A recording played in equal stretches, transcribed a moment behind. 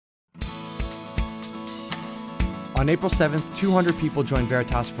On April 7th, 200 people joined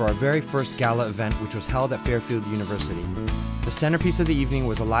Veritas for our very first gala event, which was held at Fairfield University. The centerpiece of the evening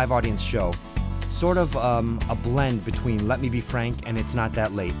was a live audience show, sort of a blend between Let Me Be Frank and It's Not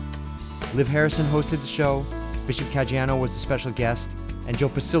That Late. Liv Harrison hosted the show, Bishop Caggiano was the special guest, and Joe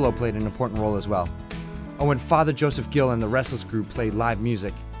Pasillo played an important role as well. Oh, and Father Joseph Gill and the Restless Group played live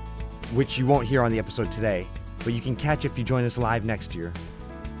music, which you won't hear on the episode today, but you can catch if you join us live next year.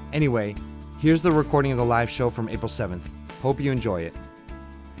 Anyway, here's the recording of the live show from April 7th. Hope you enjoy it.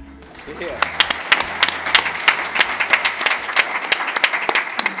 Yeah.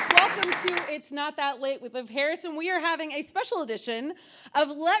 Welcome to It's Not That Late with Liv Harrison. We are having a special edition of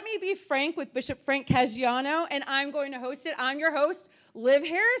Let Me Be Frank with Bishop Frank Caggiano, and I'm going to host it. I'm your host, Liv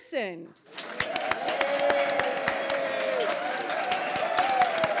Harrison.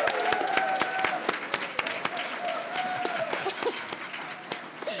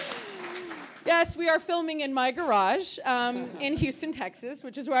 Yes, we are filming in my garage in Houston, Texas,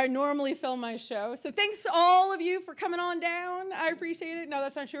 which is where I normally film my show. So thanks to all of you for coming on down. I appreciate it. No,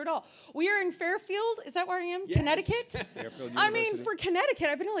 that's not true at all. We are in Fairfield. Is that where I am? Yes. Connecticut? Fairfield I University. mean, for Connecticut,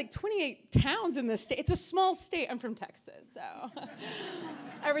 I've been to like 28 towns in this state. It's a small state. I'm from Texas, so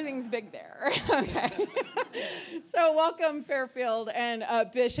everything's big there. Okay. So welcome, Fairfield and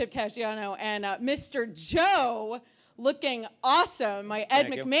Bishop Caggiano and Mr. Joe. Looking awesome, my Ed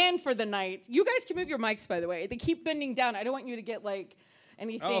Thank McMahon for the night. You guys can move your mics, by the way. They keep bending down. I don't want you to get like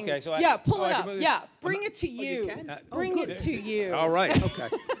anything. Oh, okay, so pull it I up. can move Yeah, bring it to you you. can? Bring it to you. All right. Okay.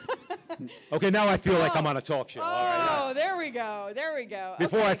 Okay, now I feel like I'm on a talk show. Oh, All right, there we go. There we go.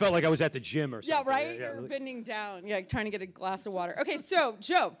 Before Okay. I felt like I was at the gym or Yeah, something. right? You're bending down. Yeah, trying to get a glass of water. Okay, so,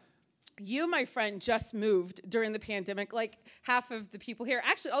 Joe, you, my friend, just moved during the pandemic. Like half of the people here,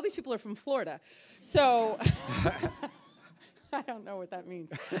 actually, all these people are from Florida. So... I don't know what that means.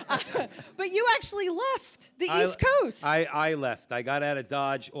 But you actually left the East Coast. I left. I got out of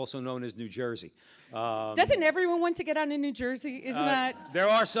Dodge, also known as New Jersey. Doesn't everyone want to get out of New Jersey? Isn't that? There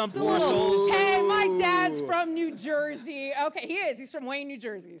are some It's a poor little- souls. Hey, my dad's from New Jersey. Okay, he is. He's from Wayne, New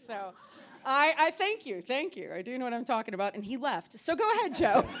Jersey. So I thank you. Thank you. I do know what I'm talking about. And he left. So go ahead,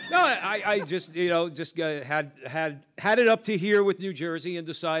 Joe. No, I just had it up to here with New Jersey and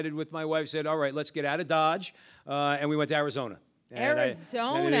decided with my wife, said, all right, let's get out of Dodge. And we went to Arizona.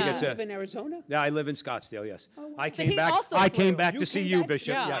 Arizona. You live in Arizona? Yeah, I live in Scottsdale, yes. I So came he back. also I flew. came back You to see came you, back?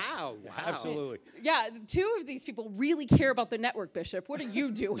 Bishop. Yeah. Yes. Wow, wow. Absolutely. Yeah, two of these people really care about the network, Bishop. What are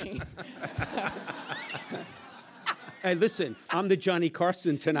you doing? Hey, listen, I'm the Johnny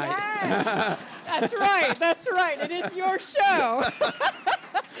Carson tonight. Yes, that's right. That's right. It is your show.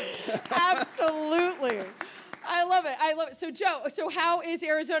 Absolutely. I love it. I love it. So, Joe, how is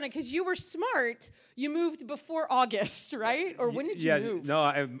Arizona? Because you were smart. You moved before August, right? Or when did you move? No,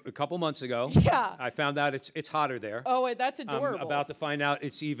 a couple months ago. Yeah. I found out it's hotter there. Oh, wait, that's adorable. I'm about to find out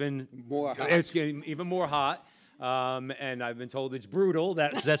it's even More hot. It's getting even more hot. And I've been told it's brutal.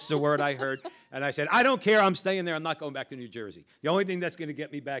 That's the word I heard. And I said, I don't care. I'm staying there. I'm not going back to New Jersey. The only thing that's going to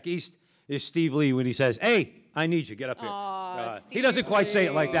get me back east is Steve Lee when he says, hey, I need you. Get up here. Aw, He Steve doesn't quite say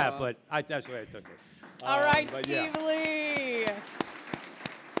it like Lee. that, but that's the way I took it. All right, but Steve yeah. Lee.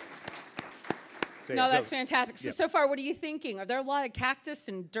 So, No, yeah, that's so- fantastic. yeah. So far, what are you thinking? Are there a lot of cactus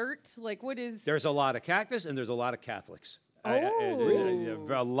and dirt? Like, what is... There's a lot of cactus and there's a lot of Catholics. Oh.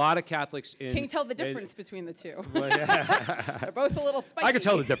 A lot of Catholics in. Can you tell the difference between the two? Well, yeah. They're both a little spicy. I can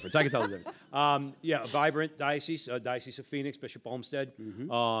tell the difference. Yeah, vibrant diocese, Diocese of Phoenix, Bishop Olmsted,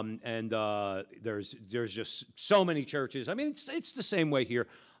 and there's just so many churches. I mean, it's the same way here.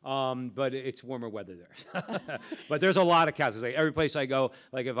 But it's warmer weather there. But there's a lot of Catholics. Like every place I go,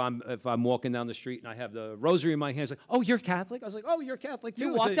 like if I'm walking down the street and I have the rosary in my hands, like, oh, you're Catholic? I was like, oh, you're Catholic too.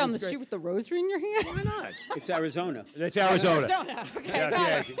 You walk down the It's great. street with the rosary in your hand? Why not? It's Arizona. It's Arizona. Arizona. Okay, Yeah, got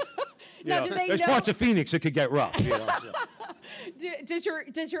yeah. it. You Now, know, do they there's know? parts of Phoenix that could get rough. You know, so. Does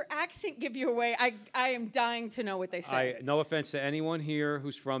your accent give you away? I am dying to know what they say. No offense to anyone here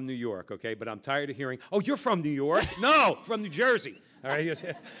who's from New York, okay? But I'm tired of hearing, oh, you're from New York? No, from New Jersey. All right.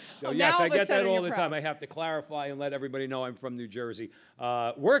 So Well, yes, now I all of a get that sudden all you're the proud. time. I have to clarify and let everybody know I'm from New Jersey.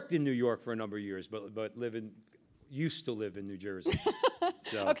 Worked in New York for a number of years, but used to live in New Jersey.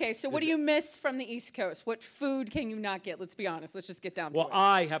 So, Okay, so what do you miss from the East Coast? What food can you not get? Let's be honest. Let's just get down to Well, it.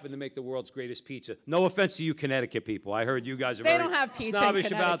 I happen to make the world's greatest pizza. No offense to you, Connecticut people. I heard you guys are They very don't have pizza in snobbish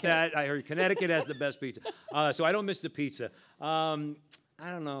about Connecticut. that. I heard Connecticut has the best pizza, so I don't miss the pizza. I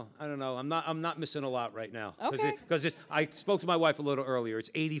don't know. I'm not missing a lot right now. Okay. Because I spoke to my wife a little earlier.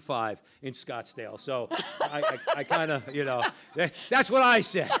 It's 85 in Scottsdale, so I kind of, that's what I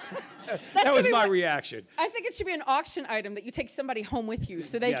said. That was my reaction. I think it should be an auction item that you take somebody home with you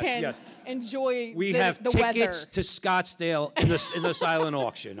so they Yes, can yes. enjoy We the have weather. tickets to Scottsdale in the silent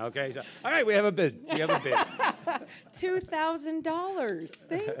auction. Okay. So, all right, we have a bid. $2,000.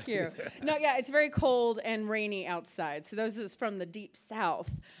 Thank you. No, yeah, it's very cold and rainy outside. So those is from the deep south.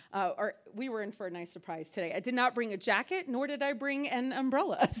 We were in for a nice surprise today. I did not bring a jacket, nor did I bring an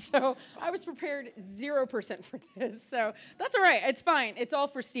umbrella. So I was prepared 0% for this. So that's all right. It's fine. It's all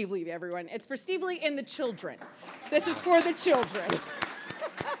for Steve Levy, everyone. It's for Steve Lee and the children. This is for the children.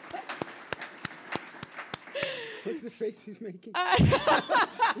 Look at the face he's making.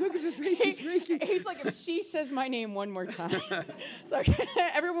 Look at the face he's making. He's like, if she says my name one more time. It's like,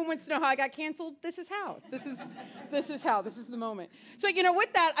 everyone wants to know how I got canceled. This is how. This is how. This is the moment. So,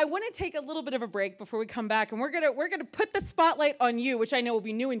 with that, I want to take a little bit of a break before we come back, and we're gonna put the spotlight on you, which I know will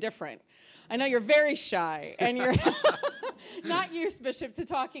be new and different. I know you're very shy, and you're not used, Bishop, to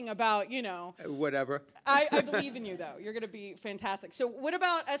talking about, Whatever. I believe in you, though. You're going to be fantastic. So what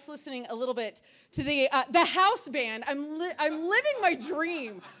about us listening a little bit to the house band? I'm living my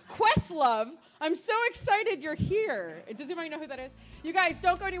dream. Questlove, I'm so excited you're here. Does anybody know who that is? You guys,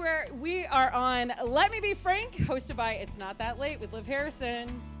 don't go anywhere. We are on Let Me Be Frank, hosted by It's Not That Late with Liv Harrison.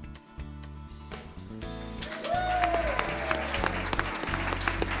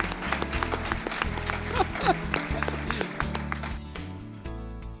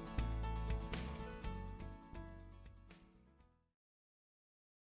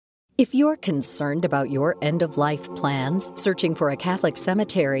 If you're concerned about your end-of-life plans, searching for a Catholic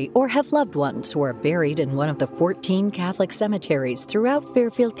cemetery, or have loved ones who are buried in one of the 14 Catholic cemeteries throughout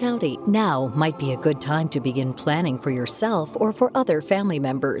Fairfield County, now might be a good time to begin planning for yourself or for other family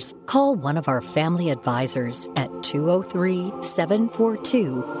members. Call one of our family advisors at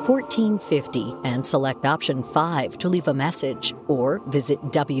 203-742-1450 and select option 5 to leave a message, or visit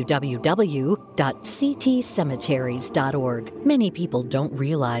www.ctcemeteries.org. Many people don't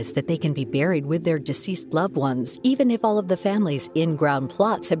realize that they can be buried with their deceased loved ones, even if all of the family's in-ground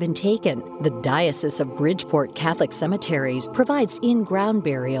plots have been taken. The Diocese of Bridgeport Catholic Cemeteries provides in-ground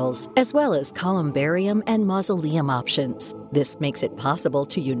burials, as well as columbarium and mausoleum options. This makes it possible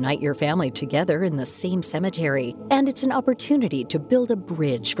to unite your family together in the same cemetery, and it's an opportunity to build a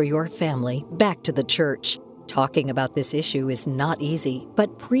bridge for your family back to the church. Talking about this issue is not easy,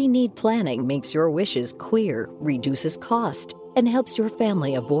 but pre-need planning makes your wishes clear, reduces cost, and helps your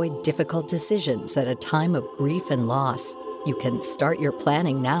family avoid difficult decisions at a time of grief and loss. You can start your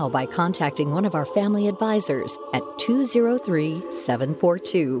planning now by contacting one of our family advisors at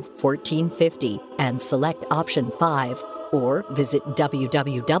 203-742-1450 and select option 5, or visit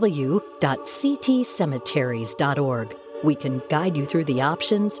www.ctcemeteries.org. We can guide you through the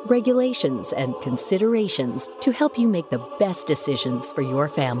options, regulations, and considerations to help you make the best decisions for your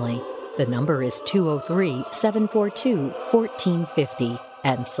family. The number is 203-742-1450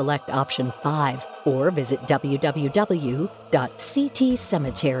 and select option 5, or visit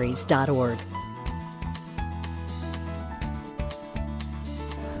www.ctcemeteries.org.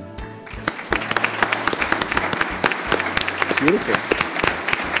 Beautiful.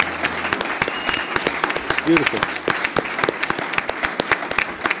 Beautiful.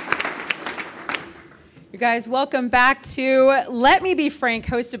 You guys, welcome back to Let Me Be Frank,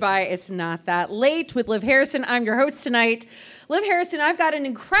 hosted by It's Not That Late with Liv Harrison. I'm your host tonight. Liv Harrison, I've got an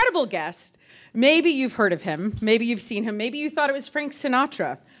incredible guest. Maybe you've heard of him. Maybe you've seen him. Maybe you thought it was Frank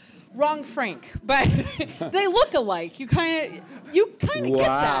Sinatra. Wrong Frank, but they look alike. You kind of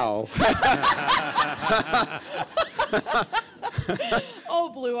Wow. get that. Oh,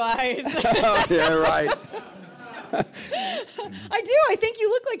 blue eyes. Oh, yeah, right. I do. I think you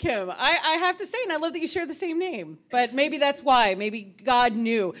look like him. I have to say, and I love that you share the same name. But maybe that's why. Maybe God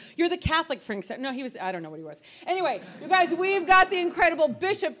knew. You're the Catholic Frank. No, he was. I don't know what he was. Anyway, you guys, we've got the incredible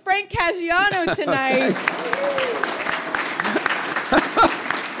Bishop Frank Caggiano tonight.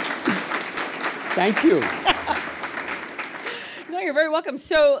 Thank you. No, you're very welcome.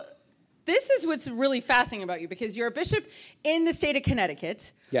 So this is what's really fascinating about you, because you're a bishop in the state of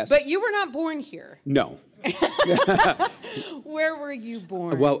Connecticut. Yes. But you were not born here. No. Where were you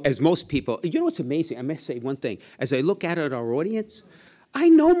born? Well, as most people, what's amazing? I must say one thing. As I look out at our audience, I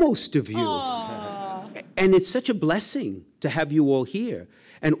know most of you. Aww. And it's such a blessing to have you all here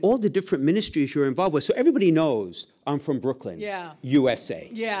and all the different ministries you're involved with. So everybody knows I'm from Brooklyn, Yeah. USA.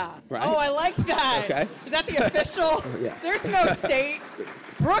 Yeah. Right? Oh, I like that. Okay. Is that the official? Yeah. There's no state.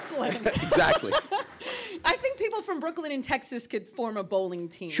 Brooklyn. Exactly. I think people from Brooklyn and Texas could form a bowling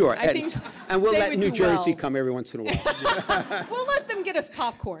team. Sure. I think and we'll they let would New do Jersey well. come every once in a while. We'll let them get us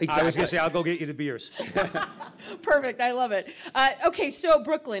popcorn. I was going to say, I'll go get you the beers. Perfect. I love it. Okay, so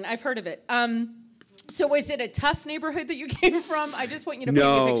Brooklyn, I've heard of it. So was it a tough neighborhood that you came from? I just want you to paint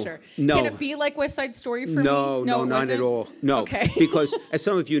me a picture. No. Can it be like West Side Story for me? No, not wasn't? at all. No. Okay. Because as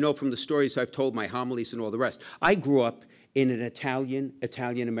some of you know from the stories I've told, my homilies and all the rest, I grew up in an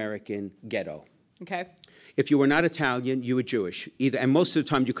Italian-American ghetto. Okay. If you were not Italian, you were Jewish. And most of the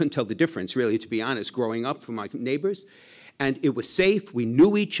time you couldn't tell the difference, really, to be honest, growing up from my neighbors. And it was safe. We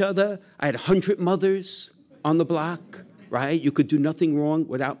knew each other. I had 100 mothers on the block, right? You could do nothing wrong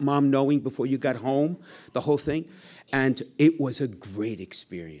without mom knowing before you got home, the whole thing. And it was a great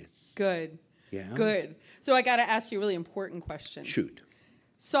experience. Good. Yeah. Good. So I got to ask you a really important question. Shoot.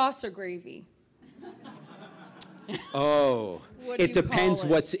 Sauce or gravy? Oh, What do it you depends call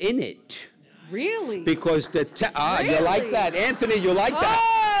it? what's in it. Really? Because you like Really? that. Anthony, you like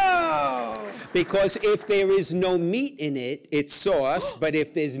that. Oh! Because if there is no meat in it, it's sauce. But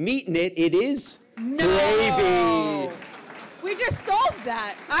if there's meat in it, it is gravy. We just solved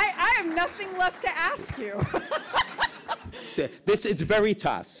that. I have nothing left to ask you. So it's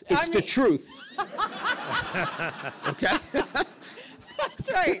veritas. It's the mean- truth. Okay?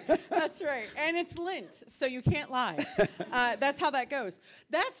 That's right. That's right. And it's Lent, so you can't lie. That's how that goes.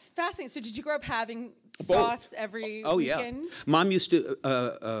 That's fascinating. So did you grow up having sauce every weekend? Yeah. Mom used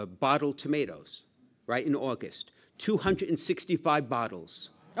to bottle tomatoes, right, in August. 265 bottles.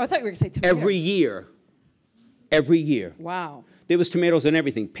 Oh, I thought you were going to say tomatoes. Every year. Every year. Wow. There was tomatoes and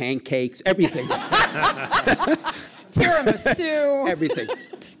everything. Pancakes, everything. Tiramisu. Everything.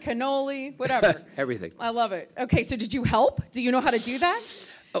 Cannoli, whatever. Everything. I love it. Okay, so did you help? Do you know how to do that?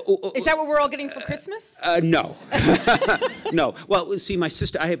 Is that what we're all getting for Christmas? No. No. Well, see, my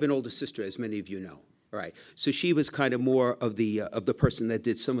sister, I have an older sister, as many of you know. All right. So she was kind of more of the person that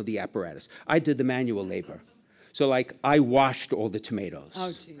did some of the apparatus. I did the manual labor. So, like, I washed all the tomatoes. Oh,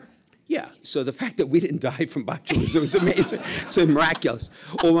 jeez. Yeah. So the fact that we didn't die from botulism was amazing. So miraculous.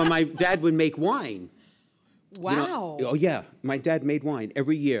 Or when my dad would make wine. Wow. Oh, yeah. My dad made wine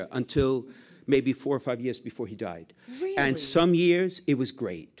every year until maybe 4 or 5 years before he died. Really? And some years, it was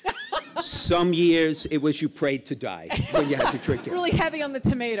great. Some years, it was you prayed to die when you had to drink it. Really heavy on the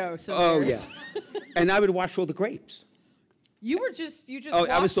tomato. So Oh, yeah. And I would wash all the grapes. You just Oh,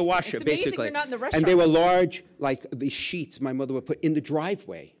 I was the washed. washer, It's amazing basically. you're not in the And restaurant. they were large, like these sheets my mother would put in the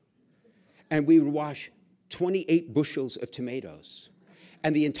driveway. And we would wash 28 bushels of tomatoes.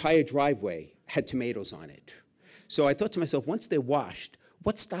 And the entire driveway had tomatoes on it. So I thought to myself, once they're washed,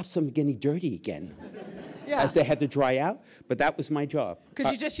 what stops them getting dirty again? Yeah. As they had to dry out. But that was my job. Could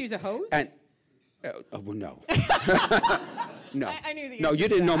you just use a hose? And well, no. No. I knew the No, answer you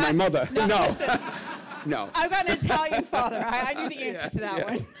to didn't that. know my mother. No, No. listen, No. I've got an Italian father. I knew the answer to that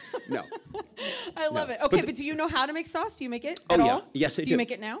one. No. I love No. it. Okay, But but do you know how to make sauce? Do you make it Oh, at yeah. all? Yes, I Do you do.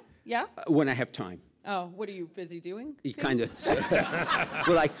 make it now? Yeah? When I have time. Oh, what are you busy doing? You kind of,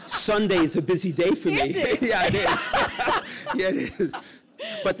 well, like Sunday is a busy day for me. Is it? Yeah, it is. Yeah, it is.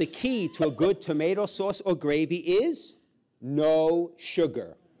 But the key to a good tomato sauce or gravy is no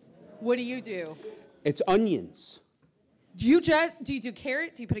sugar. What do you do? It's onions. Do you do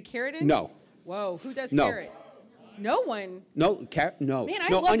carrot? Do you put a carrot in? No. Whoa, who does No. carrot? No one. No, no. Man, I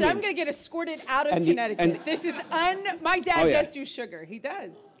no, love that. I'm onions. going to get escorted out of And Connecticut. This is my dad Oh, yeah. does do sugar. He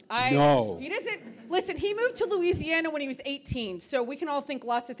does. No. He doesn't. Listen, he moved to Louisiana when he was 18, so we can all think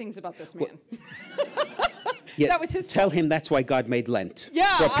lots of things about this man. Yeah, that was his Tell fault. him that's why God made Lent.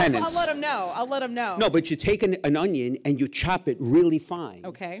 Yeah, For I'll penance. let him know. I'll let him know. No, but you take an onion and you chop it really fine.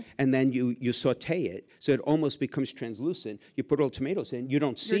 Okay. And then you saute it so it almost becomes translucent. You put all the tomatoes in. You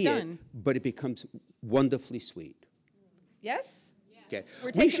don't see done. it, but it becomes wonderfully sweet. Yes? Okay.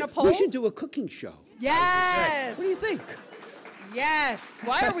 We're taking a poll? We should do a cooking show. Yes. What do you think? Yes.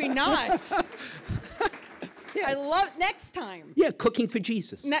 Why are we not? I love next time. Yeah, cooking for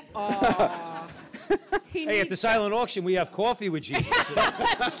Jesus. Aw. Hey, at the silent auction, we have coffee with Jesus.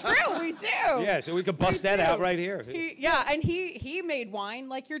 That's true. We do. Yeah, so we could bust We that do. out right here. And he made wine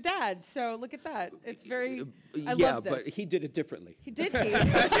like your dad. So look at that. It's very. I yeah, love this. but he did it differently. He did.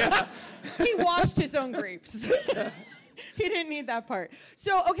 He washed his own grapes. He didn't need that part.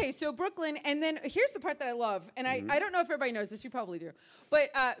 So, okay, so Brooklyn, and then here's the part that I love, and I don't know if everybody knows this, you probably do, but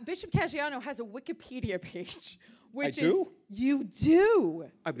Bishop Caggiano has a Wikipedia page, which I do? is, you do.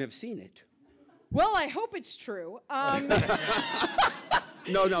 I've never seen it. Well, I hope it's true.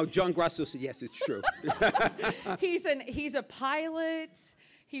 No, John Grasso said, yes, it's true. He's a pilot.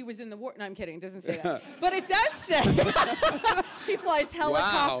 He was in the war. No, I'm kidding. It doesn't say that. But it does say he flies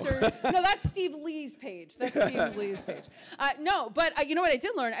helicopters. Wow. No, that's Steve Lee's page. No, but you know what I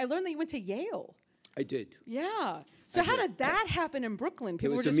did learn? I learned that you went to Yale. I did. Yeah. So how did that happen in Brooklyn?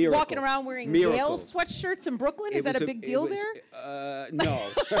 People were was a just miracle. walking around wearing Miracle. Yale sweatshirts in Brooklyn? Is that a big deal there? No.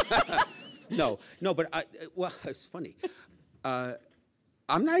 No, but well, it's funny.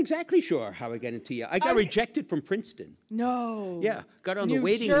 I'm not exactly sure how I got into Yale. I got rejected from Princeton. No. Yeah, got on New the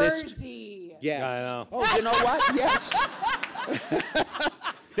waiting Jersey. list. Yes. I know. Oh, you know what? Yes.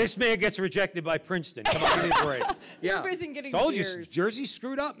 This man gets rejected by Princeton. Come on, give me a break. Yeah. You're busy getting Told you, beers. Jersey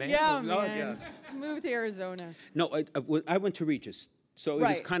screwed up, man. Yeah, No, man. Moved to Arizona. No, I went to Regis, so it was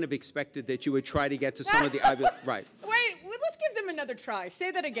Right. kind of expected that you would try to get to some of the Ivy. Right. Wait, let's give them another try.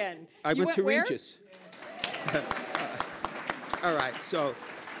 Say that again. I You went to where? Regis. All right, so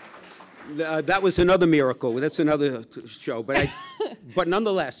that was another miracle. That's another show. But but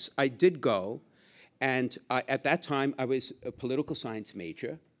nonetheless, I did go, and at that time I was a political science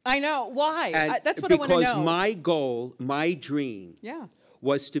major. I know. Why? And That's what I want to know. because my goal, my dream, Yeah.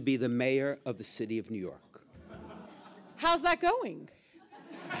 was to be the mayor of the city of New York. How's that going?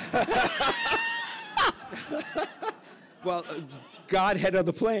 Well, God had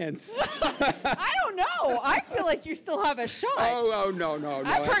other plans. I don't know. I feel like you still have a shot. Oh, no. I've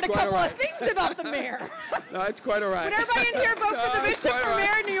that's heard a quite couple all of things about the mayor. No, it's quite all right. Would everybody in here vote for the No, it's bishop quite for all right.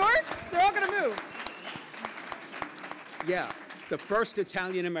 mayor in New York? They're all going to move. Yeah, the first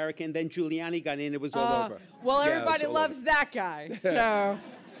Italian American, then Giuliani got in, it was all over. Well, Yeah, everybody it's all loves over. that guy. So,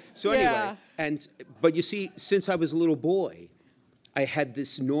 So Yeah. anyway, but you see, since I was a little boy, I had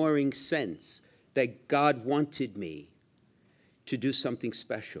this gnawing sense that God wanted me to do something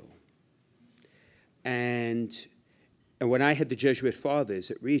special. And when I had the Jesuit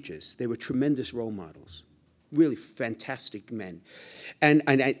fathers at Regis, they were tremendous role models, really fantastic men. And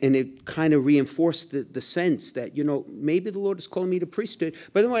it kind of reinforced the sense that, maybe the Lord is calling me to priesthood.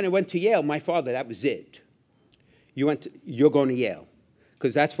 But then when I went to Yale, my father, that was it. You're going to Yale,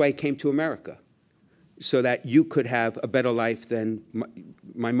 because that's why I came to America, so that you could have a better life than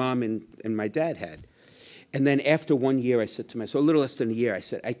my mom and my dad had. And then after 1 year, I said to myself, a little less than a year, I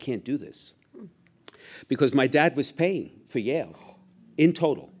said, I can't do this. Because my dad was paying for Yale in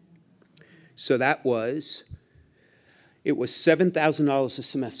total. So it was $7,000 a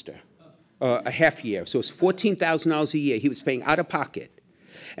semester, a half year. So it's $14,000 a year he was paying out of pocket.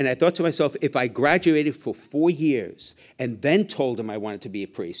 And I thought to myself, if I graduated for 4 years and then told him I wanted to be a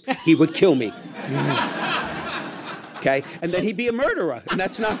priest, he would kill me. Okay? And then he'd be a murderer, and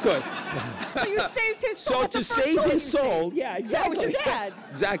that's not good. so you saved his soul. So That's the to first save soul you his soul, saved. yeah, exactly. That was your dad.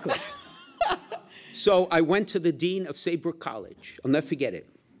 Exactly. So I went to the dean of Saybrook College. I'll never forget it.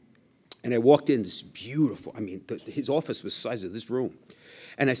 And I walked in, this beautiful, his office was the size of this room.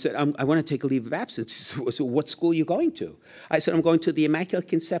 And I said, I want to take a leave of absence. So what school are you going to? I said, I'm going to the Immaculate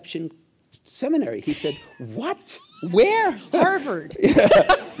Conception Seminary. He said, what? Where? Harvard.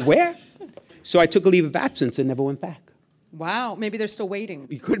 Where? So I took a leave of absence and never went back. Wow. Maybe they're still waiting.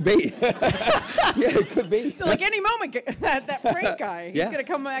 It could be. Yeah, it could be. So like any moment, that Frank guy, he's Yeah. going to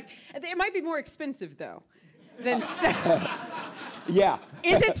come back. It might be more expensive, though, than Yeah.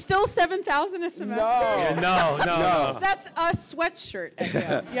 Is it still $7,000 a semester? No. That's a sweatshirt.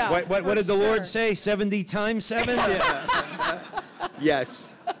 Yeah. What did the for Lord sure. say? 70 times 7?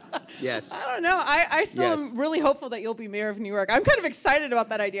 Yes. Yes. I don't know. I still Yes. am really hopeful that you'll be mayor of New York. I'm kind of excited about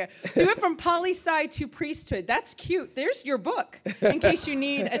that idea. So you went from poli-sci to priesthood. That's cute. There's your book, in case you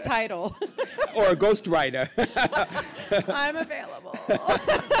need a title. Or a ghostwriter. I'm available.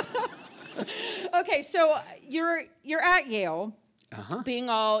 Okay, so you're at Yale, being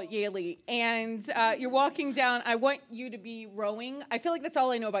all Yale-y, and you're walking down. I want you to be rowing. I feel like that's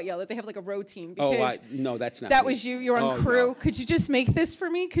all I know about Yale, that they have like a row team. Because no, that's not that me. was you. You're on Oh, crew. no. Could you just make this for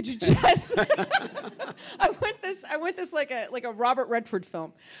me? Could you just? I want this like a Robert Redford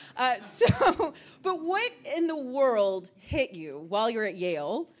film. But what in the world hit you while you're at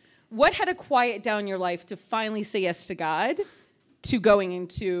Yale? What had to quiet down your life to finally say yes to God, to going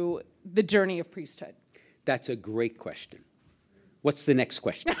into the journey of priesthood? That's a great question. What's the next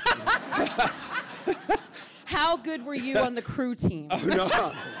question? How good were you on the crew team?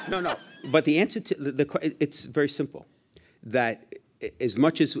 No. But the answer to it's very simple. That as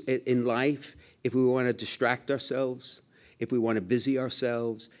much as in life, if we want to distract ourselves, if we want to busy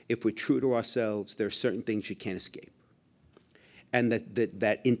ourselves, if we're true to ourselves, there are certain things you can't escape. And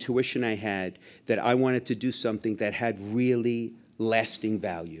that intuition I had that I wanted to do something that had really lasting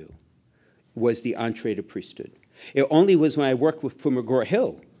value. was the entree to priesthood. It only was when I worked for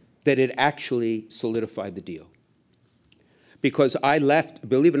McGraw-Hill that it actually solidified the deal. Because I left,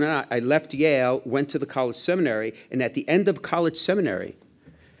 believe it or not, I left Yale, went to the college seminary, and at the end of college seminary,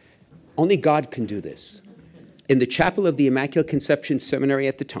 only God can do this. In the chapel of the Immaculate Conception Seminary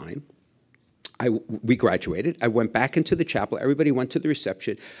at the time, we graduated. I went back into the chapel. Everybody went to the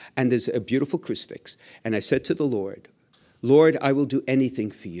reception, and there's a beautiful crucifix. And I said to the Lord, Lord, I will do anything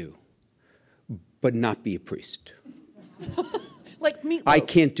for you, but not be a priest. Like Meatloaf. I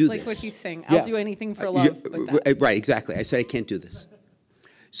can't do like this. Like what he's saying. I'll do anything for love. But that. Right, exactly. I said, I can't do this.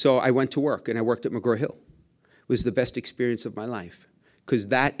 So I went to work, and I worked at McGraw-Hill. It was the best experience of my life, because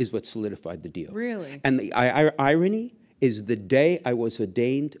that is what solidified the deal. Really? And the irony is the day I was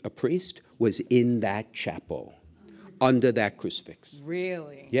ordained a priest was in that chapel, under that crucifix.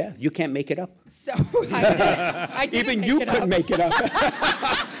 Really? Yeah, you can't make it up. So I didn't Even make you it couldn't up. make it up.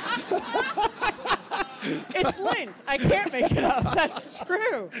 It's Lent. I can't make it up. That's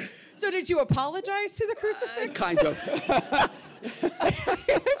true. So did you apologize to the crucifix? Kind of. I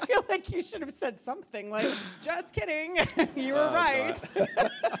feel like you should have said something like, just kidding. You were right.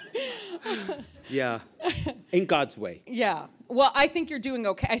 Yeah, in God's way. Yeah. Well, I think you're doing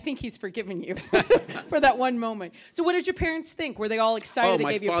okay. I think he's forgiven you for that one moment. So what did your parents think? Were they all excited? Oh, They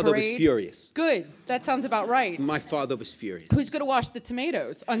my gave you a father was parade? furious. Good. That sounds about right. My father was furious. Who's going to wash the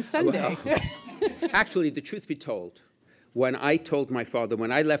tomatoes on Sunday? Actually, the truth be told, when I told my father,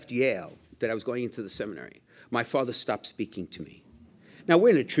 when I left Yale, that I was going into the seminary, my father stopped speaking to me. Now,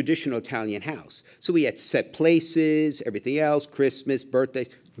 we're in a traditional Italian house, so we had set places, everything else, Christmas, birthday,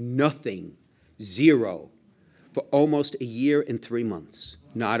 nothing, zero, for almost a year and 3 months,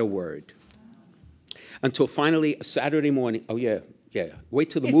 not a word. Until finally, a Saturday morning, wait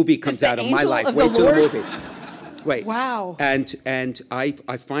till the Is movie just comes the out of my angel life, of the wait till the Lord? movie. Wait. Wow. And I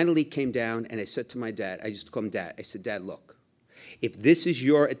finally came down and I said to my dad, I used to call him Dad, I said, Dad, look, if this is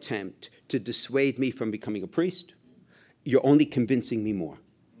your attempt to dissuade me from becoming a priest, you're only convincing me more.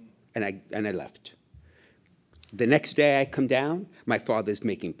 And I left. The next day I come down, my father's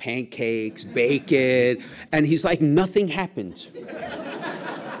making pancakes, bacon, and he's like, nothing happened.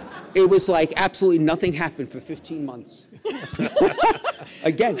 It was like absolutely nothing happened for 15 months.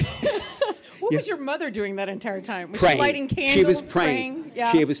 Again. What was your mother doing that entire time? Was Praying. she lighting candles? She was praying.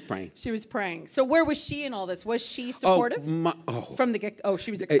 Yeah. She was praying. She was praying. So where was she in all this? Was she supportive? From the get? Oh,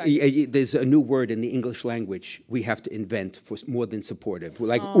 she was excited. There's a new word in the English language we have to invent for more than supportive,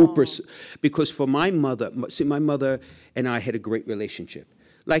 like because for my mother, see, my mother and I had a great relationship,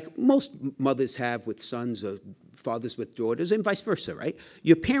 like most mothers have with sons or fathers with daughters, and vice versa, right?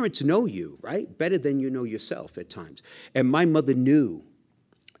 Your parents know you, right, better than you know yourself at times, and my mother knew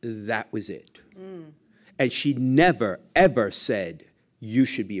that was it. And she never, ever said, you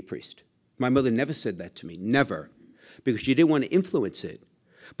should be a priest. My mother never said that to me, never, because she didn't want to influence it.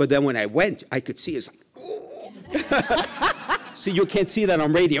 But then when I went, I could see it's like, ooh. See, you can't see that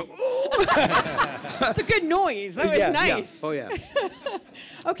on radio. It's a good noise. That was nice. Yeah. Oh, yeah.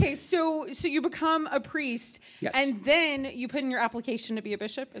 Okay, so you become a priest, Yes. and then you put in your application to be a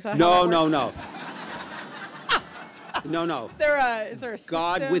bishop? Is that how that No. works? No. Is there a system?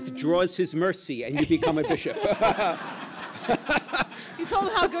 God withdraws his mercy and you become a bishop. You told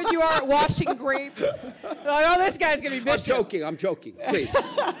them how good you are at washing grapes. They're like, oh, this guy's going to be bishop. I'm joking, please.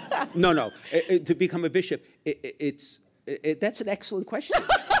 No. To become a bishop, that's an excellent question.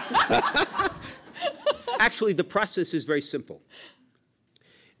 Actually, the process is very simple.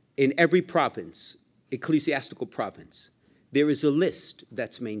 In every province, ecclesiastical province, there is a list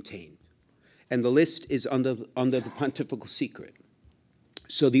that's maintained. And the list is under the pontifical secret.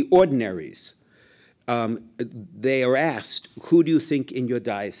 So the ordinaries, they are asked, who do you think in your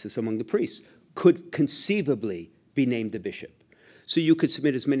diocese among the priests could conceivably be named a bishop? So you could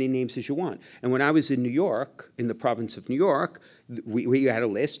submit as many names as you want. And when I was in New York, in the province of New York, we had a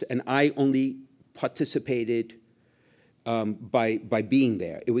list, and I only participated by being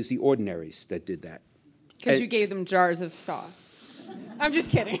there. It was the ordinaries that did that. Because you gave them jars of sauce. I'm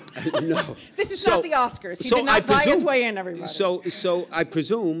just kidding. No. This is not the Oscars. He did not buy his way in, everybody. So I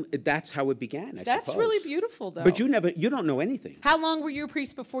presume that's how it began, I That's suppose. really beautiful, though. But you don't know anything. How long were you a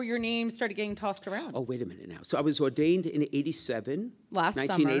priest before your name started getting tossed around? Oh, wait a minute now. So I was ordained in 87. Last summer.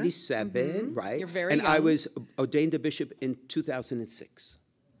 1987, right? You're very And young. I was ordained a bishop in 2006.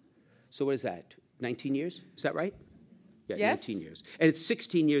 So what is that? 19 years? Is that right? Yeah, Yes. 19 years. And it's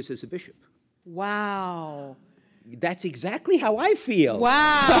 16 years as a bishop. Wow. That's exactly how I feel.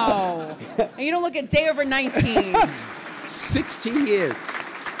 Wow. And you don't look a day over 19. 16 years.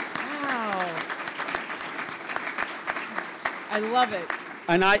 Wow. I love it.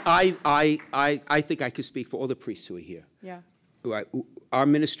 And I think I could speak for all the priests who are here. Yeah. Right. Our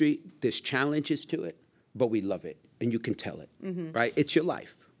ministry, there's challenges to it, but we love it, and you can tell it, right? It's your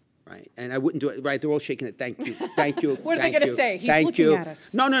life, right? And I wouldn't do it, right? They're all shaking it. Thank you, thank you. What are they thank going to you, say? He's thank looking you. at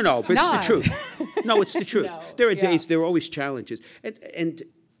us. No, but it's the Nod. truth. No, it's the truth. No, There are yeah. days, there are always challenges, and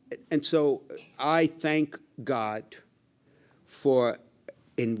so I thank God for,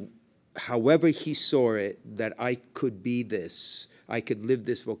 in however He saw it, that I could be this, I could live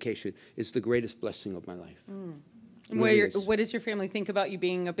this vocation. It's the greatest blessing of my life. It Where really is. what does your family think about you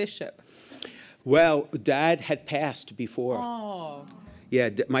being a bishop? Well, Dad had passed before. Oh. Yeah,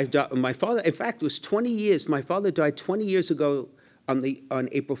 my father, in fact, it was 20 years. My father died 20 years ago on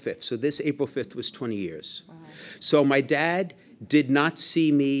April 5th. So this April 5th was 20 years. Wow. So my dad did not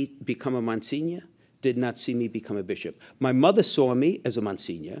see me become a Monsignor, did not see me become a bishop. My mother saw me as a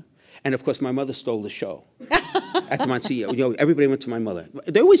Monsignor, and of course my mother stole the show at the Monsignor. You know, everybody went to my mother.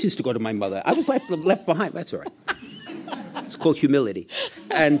 They always used to go to my mother. I was left behind. That's all right. It's called humility.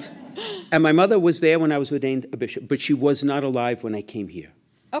 And my mother was there when I was ordained a bishop, but she was not alive when I came here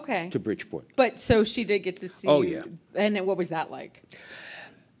Okay. to Bridgeport. But so she did get to see Oh, you. yeah. And what was that like?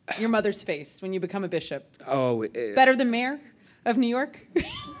 Your mother's face when you become a bishop. Oh, Better than mayor of New York?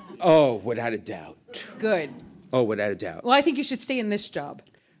 oh, without a doubt. Good. Oh, without a doubt. Well, I think you should stay in this job.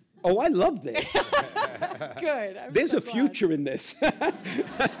 Oh, I love this. Good. I'm There's so a glad. future in this.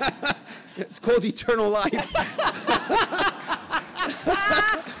 It's called eternal life.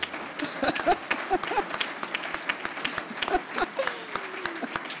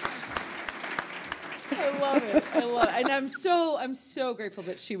 I love it. I love it. And I'm so grateful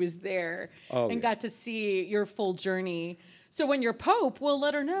that she was there and got to see your full journey. So when you're Pope, we'll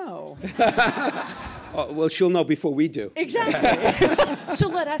let her know. Oh, well, she'll know before we do. Exactly.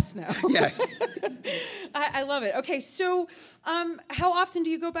 She'll let us know. Yes. I love it. Okay, so how often do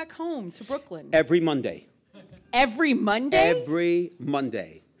you go back home to Brooklyn? Every Monday. Every Monday? Every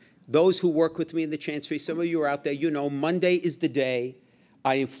Monday. Those who work with me in the chancery, some of you are out there, you know, Monday is the day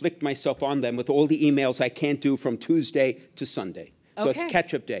I inflict myself on them with all the emails I can't do from Tuesday to Sunday. So Okay. it's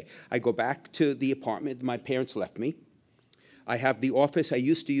catch-up day. I go back to the apartment my parents left me. I have the office I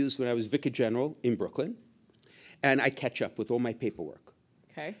used to use when I was Vicar General in Brooklyn, and I catch up with all my paperwork.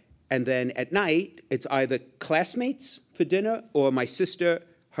 Okay. And then at night, it's either classmates for dinner or my sister,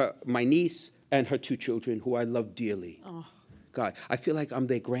 my niece, and her two children, who I love dearly. Oh. God, I feel like I'm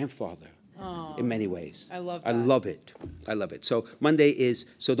their grandfather in many ways. I love I that. love it. I love it. So Monday is,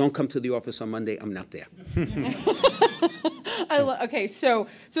 so don't come to the office on Monday. I'm not there. Okay, so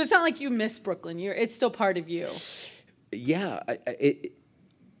it's not like you miss Brooklyn. It's still part of you. Yeah,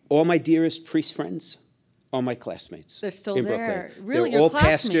 all my dearest priest friends are my classmates. They're still in there. Brooklyn. Really, they're your all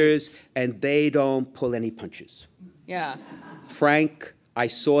classmates. pastors, and they don't pull any punches. Yeah. Frank, I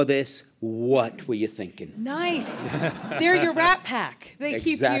saw this. What were you thinking? Nice. They're your Rat Pack. They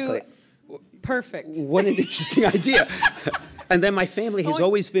Exactly. keep you perfect. What an interesting idea. And then my family has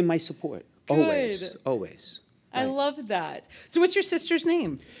always been my support. Always, Good. always. I love that. So what's your sister's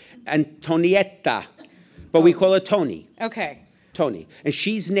name? Antonietta, but we call her Tony. Okay. Tony. And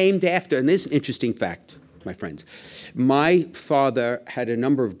she's named after, and this is an interesting fact, my friends. My father had a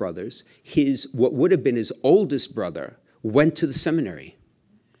number of brothers. What would have been his oldest brother went to the seminary.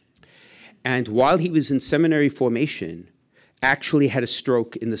 And while he was in seminary formation, actually had a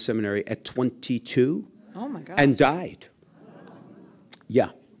stroke in the seminary at 22 Oh my God. and died. Yeah.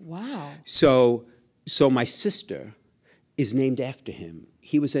 Wow. So my sister is named after him.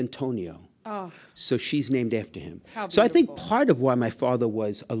 He was Antonio. Oh. So she's named after him. How So I think beautiful. part of why my father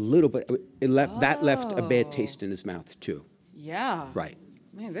was a little bit, that left a bad taste in his mouth too. Yeah. Right.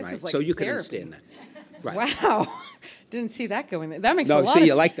 Man, this Right. is like So you can therapy. understand that. Right. Wow. Didn't see that going there. That makes a No, lot see, of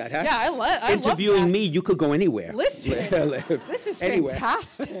you like that, huh? Yeah, I love Interviewing that. me, you could go anywhere. Listen, this is Anywhere.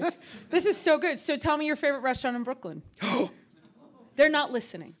 fantastic. This is so good. So tell me your favorite restaurant in Brooklyn. They're not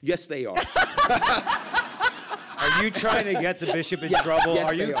listening. Yes, they are. Are you trying to get the bishop in trouble? Yes,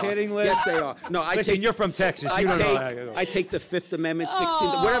 Are you they kidding, Liz? Yes, they are. No, Listen, you're from Texas. You don't know. I take the Fifth Amendment,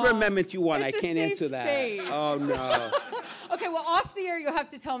 16th, whatever amendment you want. It's I a can't safe answer that. space. Oh no. Okay, well, off the air, you'll have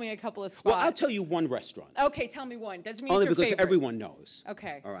to tell me a couple of spots. Well, I'll tell you one restaurant. Okay, tell me one. Doesn't mean Only it's your because favorite. everyone knows.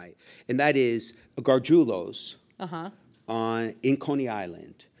 Okay. All right. And that is Gargiulo's Uh-huh. in Coney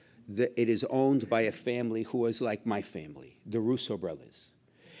Island. It is owned by a family who was like my family, the Russo brothers.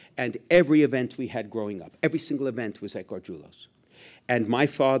 And every event we had growing up, every single event was at Gargiulo's. And my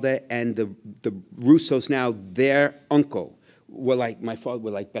father and the Russos now, their uncle, were like, my father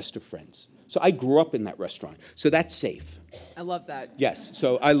were like best of friends. So I grew up in that restaurant. So that's safe. I love that. Yes.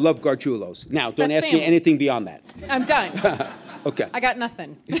 So I love Gargiulo's. Now, don't That's ask me family. anything beyond that. I'm done. Okay. I got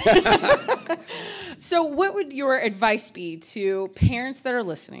nothing. So what would your advice be to parents that are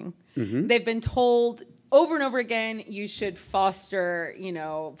listening? They've been told over and over again, you should foster,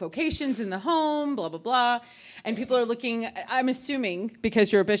 vocations in the home, blah, blah, blah. And people are looking, I'm assuming,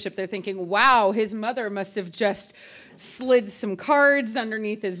 because you're a bishop, they're thinking, wow, his mother must have just slid some cards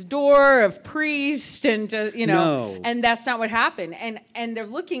underneath his door of priest and, No. and that's not what happened. And they're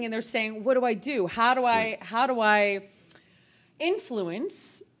looking and they're saying, what do I do? How do I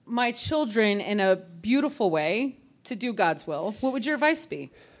influence my children in a beautiful way to do God's will? What would your advice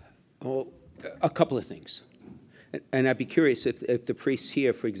be? Well, a couple of things. And I'd be curious if the priests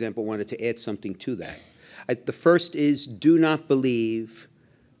here, for example, wanted to add something to that. The first is, do not believe,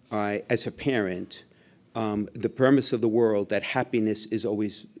 as a parent, the premise of the world that happiness is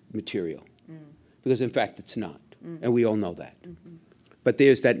always material. Because, in fact, it's not. And we all know that. But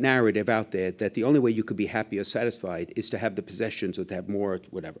there's that narrative out there that the only way you could be happy or satisfied is to have the possessions or to have more, or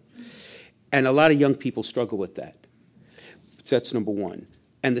whatever. And a lot of young people struggle with that. So that's number one.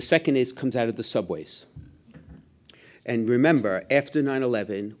 And the second comes out of the subways. And remember, after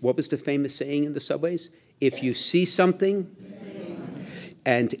 9/11, what was the famous saying in the subways? If you see something,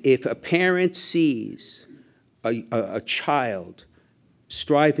 and if a parent sees a child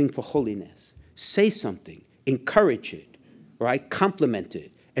striving for holiness, say something, encourage it, right? Compliment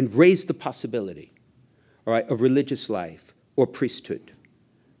it, and raise the possibility, all right, of religious life or priesthood.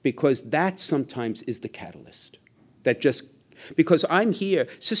 Because that sometimes is the catalyst. Because I'm here,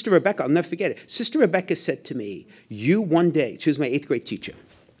 Sister Rebecca, I'll never forget it. Sister Rebecca said to me, you one day, she was my 8th grade teacher,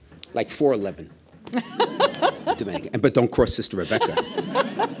 like 4'11", Dominican, but don't cross Sister Rebecca.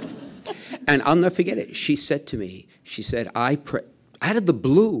 And I'll never forget it. She said to me, I pray, out of the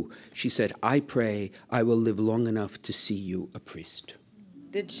blue, she said, I pray I will live long enough to see you a priest.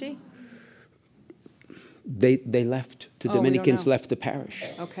 Did she? They left. The we don't Dominicans know. left the parish.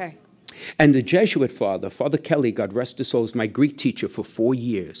 Okay. And the Jesuit father, Father Kelly, God rest his soul, was my Greek teacher for 4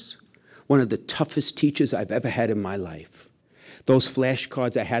 years. One of the toughest teachers I've ever had in my life. Those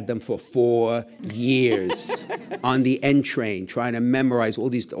flashcards, I had them for 4 years on the N train, trying to memorize all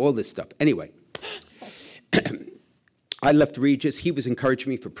this stuff. Anyway, I left Regis. He was encouraging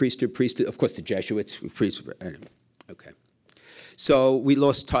me for priesthood. Of course, the Jesuits, priesthood. Anyway, okay. So we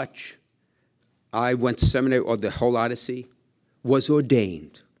lost touch. I went to seminary, or the whole Odyssey, was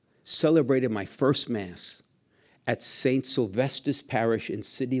ordained, celebrated my first Mass at St. Sylvester's Parish in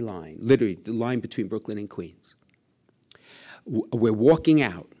City Line, literally the line between Brooklyn and Queens. We're walking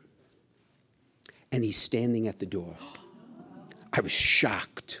out, and he's standing at the door. I was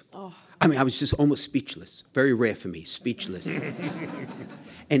shocked. I mean, I was just almost speechless. Very rare for me, speechless.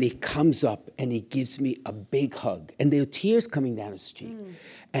 And he comes up, and he gives me a big hug. And there were tears coming down his cheek.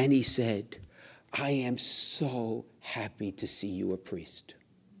 And he said, I am so happy to see you a priest.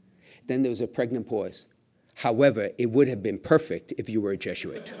 Then there was a pregnant pause. However, it would have been perfect if you were a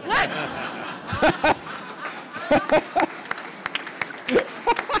Jesuit.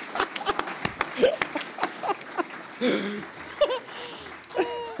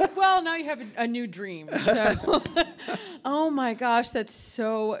 Well, now you have a new dream. So. Oh my gosh, that's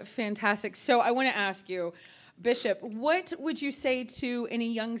so fantastic. So I want to ask you, Bishop, what would you say to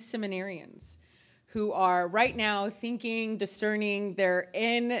any young seminarians who are right now thinking, discerning, they're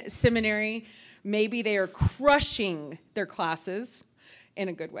in seminary, maybe they are crushing their classes in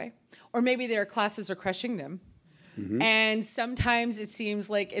a good way, or maybe their classes are crushing them. And sometimes it seems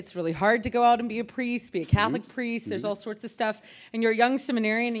like it's really hard to go out and be a priest, be a Catholic priest. There's all sorts of stuff. And you're a young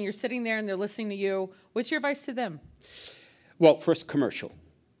seminarian and you're sitting there and they're listening to you. What's your advice to them? Well, first, commercial.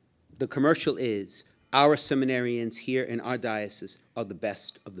 The commercial is, our seminarians here in our diocese are the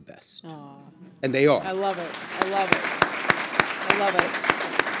best of the best. Aww. And they are. I love it. I love it. I love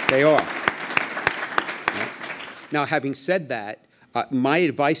it. They are. Now, having said that, my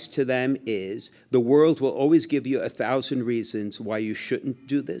advice to them is, the world will always give you 1,000 reasons why you shouldn't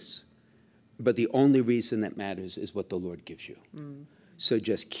do this, but the only reason that matters is what the Lord gives you. So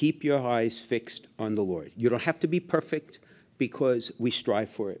just keep your eyes fixed on the Lord. You don't have to be perfect, because we strive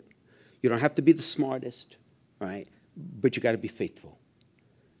for it. You don't have to be the smartest, right? But you got to be faithful.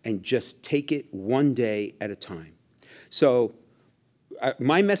 And just take it one day at a time. So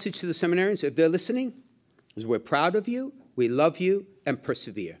my message to the seminarians, if they're listening, is we're proud of you, we love you, and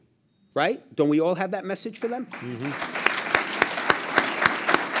persevere. Right? Don't we all have that message for them?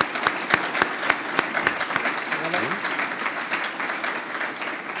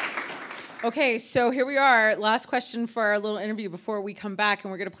 Okay, so here we are. Last question for our little interview before we come back,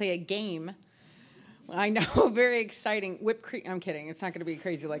 and we're going to play a game. I know, very exciting. Whipped cream. I'm kidding. It's not going to be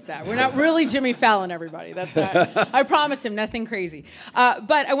crazy like that. We're not really Jimmy Fallon, everybody. That's not, I promised him nothing crazy.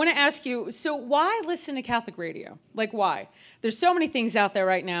 But I want to ask you, so why listen to Catholic radio? Like, why? There's so many things out there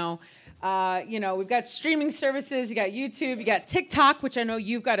right now. We've got streaming services. You got YouTube. You got TikTok, which I know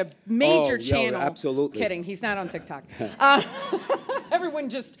you've got a major channel. Absolutely. Kidding. He's not on TikTok. Everyone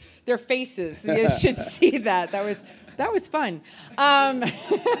just, their faces. You should see that. That was fun.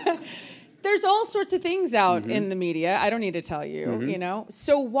 There's all sorts of things out in the media. I don't need to tell you, you know.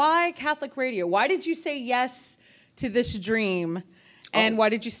 So why Catholic radio? Why did you say yes to this dream? And why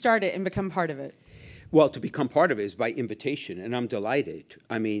did you start it and become part of it? Well, to become part of it is by invitation, and I'm delighted.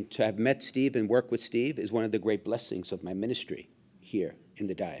 I mean, to have met Steve and work with Steve is one of the great blessings of my ministry here in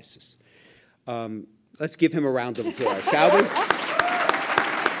the diocese. Let's give him a round of applause, shall we?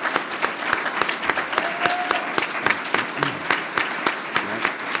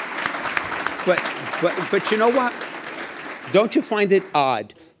 But you know what? Don't you find it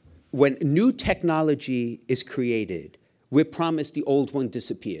odd when new technology is created, we're promised the old one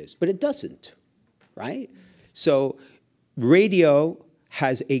disappears, but it doesn't, right? So radio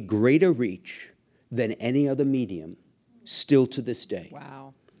has a greater reach than any other medium still to this day.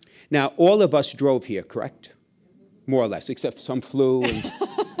 Wow. Now, all of us drove here, correct? More or less, except some flew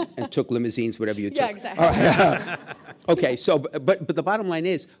and took limousines, whatever you took. Yeah, exactly. Okay, so, but the bottom line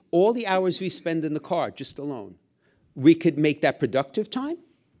is, all the hours we spend in the car, just alone, we could make that productive time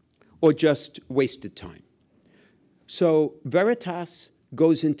or just wasted time. So Veritas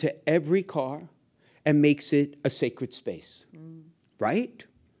goes into every car and makes it a sacred space, right?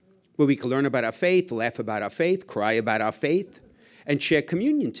 Where we can learn about our faith, laugh about our faith, cry about our faith, and share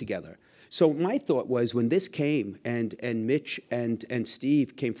communion together. So my thought was, when this came, and Mitch and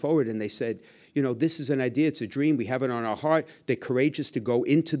Steve came forward and they said, you know, this is an idea, it's a dream, we have it on our heart, they're courageous to go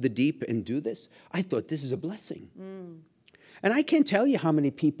into the deep and do this, I thought this is a blessing. And I can't tell you how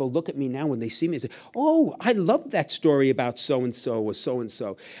many people look at me now when they see me and say, oh, I love that story about so-and-so or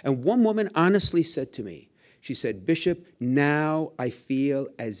so-and-so. And one woman honestly said to me, she said, Bishop, now I feel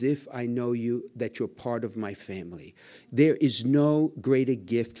as if I know you, that you're part of my family. There is no greater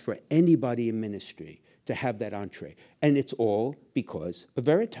gift for anybody in ministry to have that entree. And it's all because of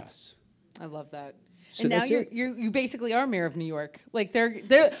Veritas. I love that. So and now that's it. you basically are mayor of New York. Like they're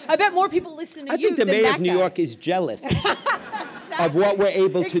I bet more people listen to I you think the than mayor that of New guy. York is jealous of what we're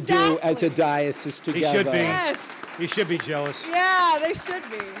able to do as a Exactly. diocese He together. should be. Yes. He should be jealous. Yeah, they should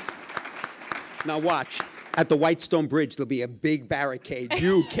be. Now watch. At the Whitestone Bridge, there'll be a big barricade.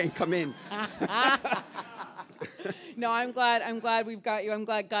 You can't come in. No, I'm glad we've got you. I'm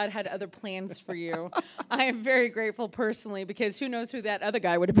glad God had other plans for you. I am very grateful personally, because who knows who that other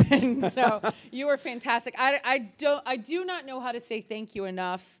guy would have been. So you are fantastic. I do not know how to say thank you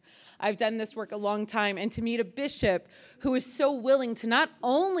enough. I've done this work a long time, and to meet a bishop who is so willing to not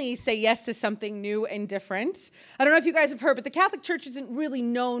only say yes to something new and different. I don't know if you guys have heard, but the Catholic Church isn't really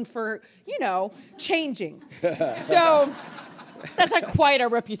known for, changing. So that's not quite our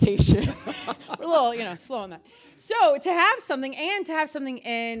reputation. We're a little, slow on that. So to have something, and to have something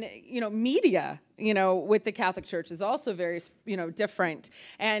in, media, with the Catholic Church is also very, different.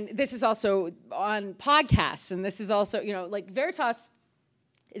 And this is also on podcasts, and this is also, like Veritas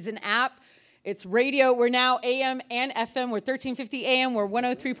is an app. It's radio. We're now AM and FM. We're 1350 AM. We're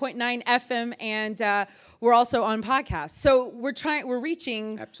 103.9 FM, and we're also on podcasts. So we're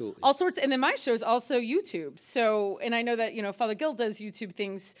reaching Absolutely. all sorts. And then my show is also YouTube. So, and I know that Father Gil does YouTube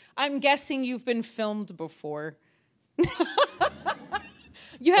things. I'm guessing you've been filmed before.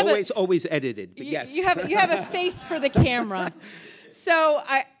 You have Always edited, but yes. You have a face for the camera. So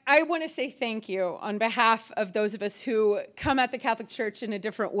I want to say thank you on behalf of those of us who come at the Catholic Church in a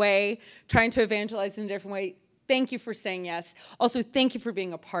different way, trying to evangelize in a different way. Thank you for saying yes. Also, thank you for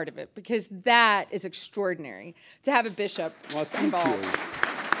being a part of it, because that is extraordinary to have a bishop involved.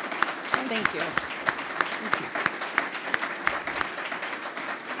 Thank you.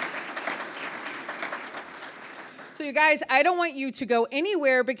 So you guys, I don't want you to go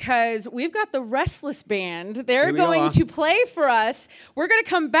anywhere, because we've got the Restless Band. They're going to play for us. We're going to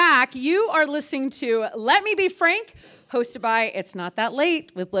come back. You are listening to Let Me Be Frank, hosted by It's Not That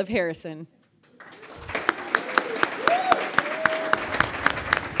Late with Liv Harrison.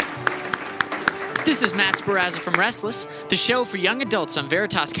 This is Matt Sparazza from Restless, the show for young adults on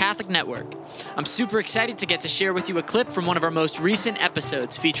Veritas Catholic Network. I'm super excited to get to share with you a clip from one of our most recent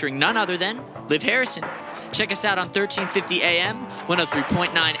episodes featuring none other than Liv Harrison. Check us out on 1350 AM, 103.9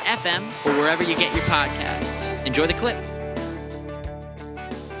 FM, or wherever you get your podcasts. Enjoy the clip.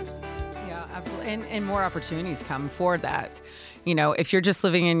 Yeah, absolutely. And more opportunities come for that. If you're just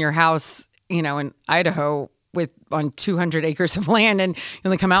living in your house, in Idaho on 200 acres of land, and you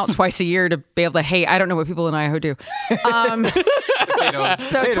only come out twice a year to be able to, hey, I don't know what people in Idaho do. So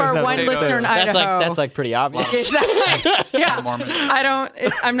to our one listener in Idaho. That's like pretty obvious. Exactly. Yeah.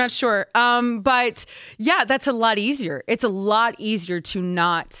 I'm not sure. But yeah, that's a lot easier. It's a lot easier to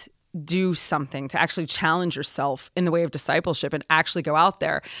not do something, to actually challenge yourself in the way of discipleship and actually go out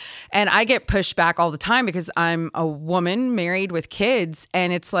there. And I get pushed back all the time because I'm a woman married with kids,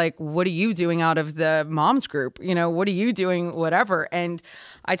 and it's like, what are you doing out of the moms group? What are you doing, whatever? And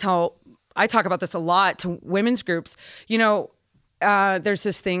I talk about this a lot to women's groups. There's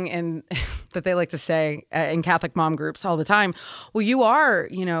this thing that they like to say in Catholic mom groups all the time. Well, you are,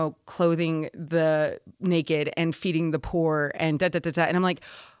 clothing the naked and feeding the poor and da da da da. And I'm like,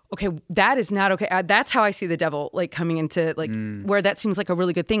 okay, that is not okay. That's how I see the devil, like coming into where that seems like a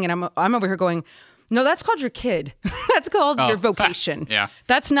really good thing. And I'm over here going, no, that's called your kid. That's called your vocation. Yeah.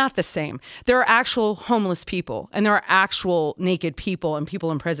 That's not the same. There are actual homeless people, and there are actual naked people and people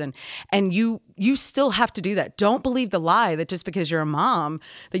in prison. And you still have to do that. Don't believe the lie that just because you're a mom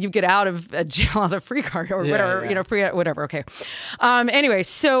that you get out of jail on a free card or whatever, free whatever. Okay. Anyway,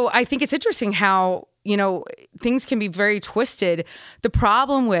 so I think it's interesting how things can be very twisted. The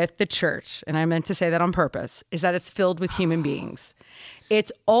problem with the church, and I meant to say that on purpose, is that it's filled with human beings.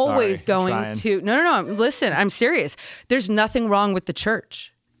 It's always going to... No. Listen, I'm serious. There's nothing wrong with the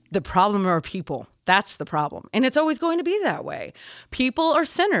church. The problem are people. That's the problem. And it's always going to be that way. People are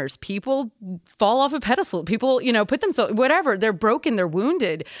sinners. People fall off a pedestal. People, put themselves, whatever. They're broken. They're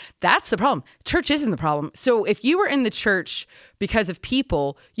wounded. That's the problem. Church isn't the problem. So if you were in the church because of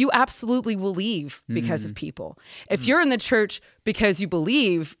people, you absolutely will leave because of people. If you're in the church because you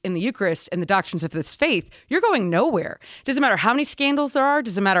believe in the Eucharist and the doctrines of this faith, you're going nowhere. Doesn't matter how many scandals there are.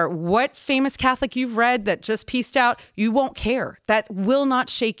 Doesn't matter what famous Catholic you've read that just pieced out. You won't care. That will not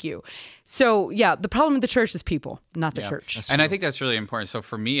shake you. So yeah, the problem with the church is people, not the church. And I think that's really important. So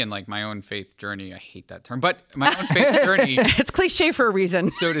for me and like my own faith journey, I hate that term, but my own faith journey, it's cliche for a reason,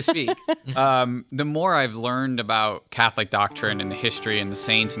 so to speak. The more I've learned about Catholic doctrine and the history and the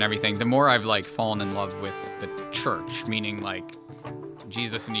saints and everything, the more I've like fallen in love with the church, meaning like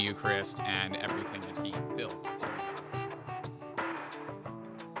Jesus and the Eucharist and everything that he built.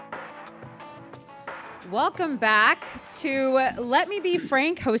 Welcome back to Let Me Be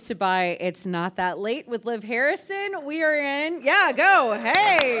Frank, hosted by It's Not That Late with Liv Harrison. We are in, go,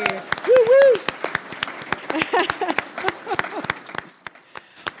 hey. Woo-woo.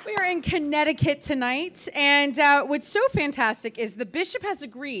 We are in Connecticut tonight, and what's so fantastic is the bishop has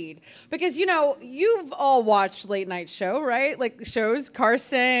agreed, because, you've all watched late night show, right? Like shows,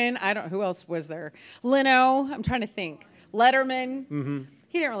 Carson, who else was there? Leno, I'm trying to think. Letterman. Mm-hmm.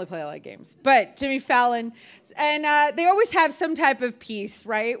 He didn't really play a lot of games, but Jimmy Fallon. And they always have some type of piece,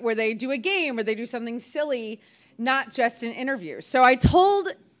 right, where they do a game or they do something silly, not just an interview. So I told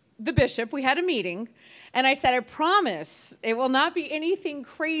the bishop, we had a meeting, and I said, I promise it will not be anything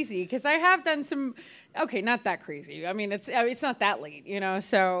crazy, because I have done some, not that crazy. I mean, it's not that late,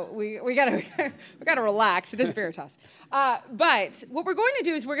 so we gotta relax. It is Veritas. But what we're going to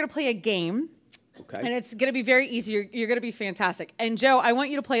do is we're going to play a game. Okay. And it's going to be very easy. You're going to be fantastic. And Joe, I want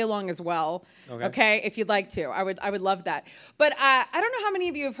you to play along as well. Okay? If you'd like to. I would love that. But I don't know how many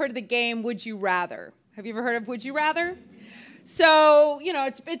of you have heard of the game Would You Rather. Have you ever heard of Would You Rather? So,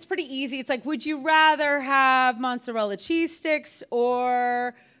 it's pretty easy. It's like, would you rather have mozzarella cheese sticks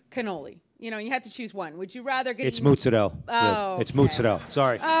or cannoli? You have to choose one. Would you rather get... It's mozzarella. Oh, It's mozzarella.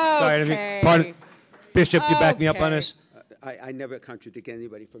 Sorry. Oh, Sorry. Pardon. Bishop, you back me up on this? I never contradict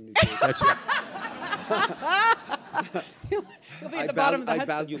anybody from New Jersey. That's right. You'll be at the bottom of the I Hudson.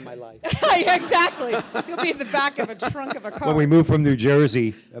 value my life. Yeah, exactly. You'll be in the back of a trunk of a car. When we moved from New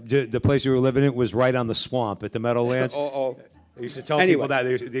Jersey, the place we were living in was right on the swamp at the Meadowlands. Oh. I used to tell people that.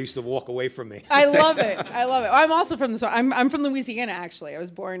 They used to walk away from me. I love it. I'm also from the swamp. I'm from Louisiana, actually. I was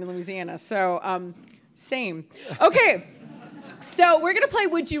born in Louisiana. So, same. Okay. So we're going to play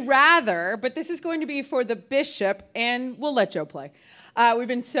Would You Rather, but this is going to be for the bishop, and we'll let Joe play. We've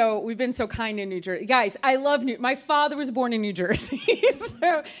been so kind in New Jersey. Guys, I love my father was born in New Jersey,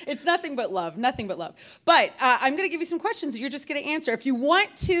 so it's nothing but love. But I'm going to give you some questions. You're just going to answer. If you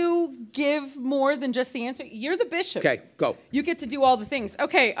want to give more than just the answer, you're the bishop. Okay, go. You get to do all the things.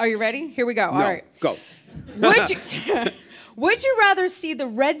 Okay, are you ready? Here we go. No, all right. Go. Would you rather see the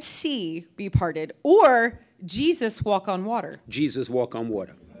Red Sea be parted or Jesus walk on water? Jesus walk on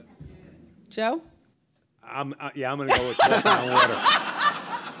water. Joe? I'm going to go with walking on water.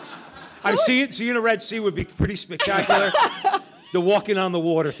 Seeing a Red Sea would be pretty spectacular. The walking on the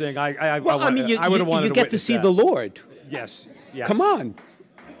water thing, I would have wanted to you get to see that. the Lord. Yes. Come on.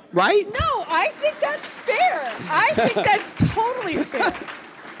 right? No, I think that's fair. I think that's totally fair.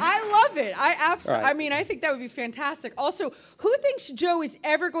 I love it. I absolutely. Right. I mean, I think that would be fantastic. Also, who thinks Joe is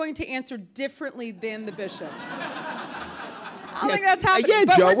ever going to answer differently than the bishop? I don't think that's happening. Yeah,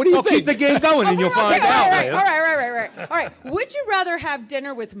 but Joe, we're- what do you Well, think? keep the game going, and you'll Okay, find all out. right, man. all right. Would you rather have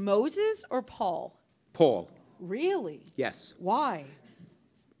dinner with Moses or Paul? Paul, Really? yes. Why?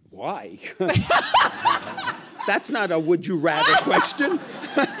 Why? That's not a would you rather question.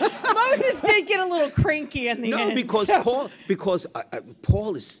 Moses did get a little cranky in the end. No, because so-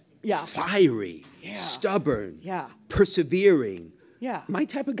 Paul is Yeah. fiery, stubborn, Yeah. persevering. Yeah. My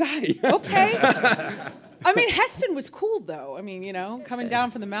type of guy. Okay. I mean, Heston was cool, though. I mean, coming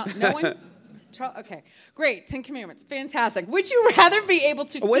down from the mountain. No one? Okay. Great. 10 Commandments. Fantastic. Would you rather be able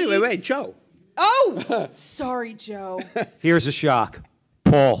to feed... Wait, Joe. Oh! Sorry, Joe. Here's a shock.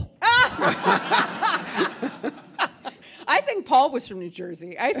 Paul. I think Paul was from New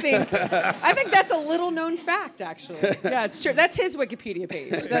Jersey. I think that's a little known fact, actually. Yeah, it's true. That's his Wikipedia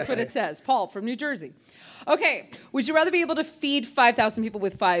page. That's what it says. Paul from New Jersey. Okay. Would you rather be able to feed 5,000 people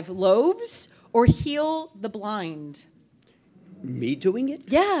with 5 loaves or heal the blind? Me doing it?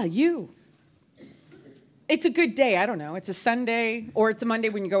 Yeah, you. It's a good day. I don't know. It's a Sunday or it's a Monday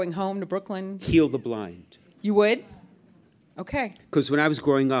when you're going home to Brooklyn. Heal the blind. You would? Okay. Because when I was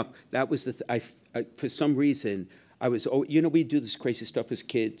growing up, that was I for some reason, I was, we do this crazy stuff as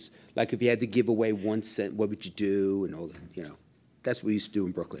kids. Like if you had to give away 1 cent, what would you do? And all that, That's what we used to do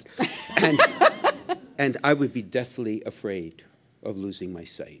in Brooklyn. And I would be deathly afraid of losing my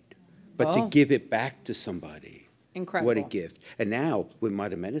sight. But to give it back to somebody, Incredible. what a gift. And now with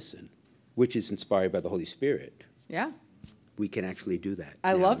modern medicine, which is inspired by the Holy Spirit, Yeah. we can actually do that.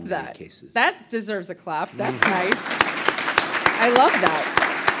 I now love in many that. cases. That deserves a clap. That's nice. I love that.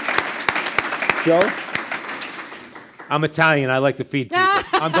 Joe? I'm Italian. I like to feed people.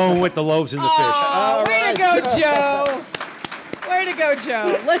 I'm going with the loaves and the fish. Oh, way to go, Joe. Way to go,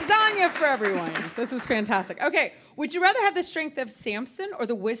 Joe. Lasagna for everyone. This is fantastic. Okay, would you rather have the strength of Samson or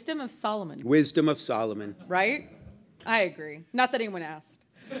the wisdom of Solomon? Wisdom of Solomon. Right? I agree. Not that anyone asked.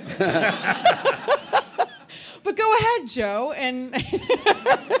 But go ahead, Joe, and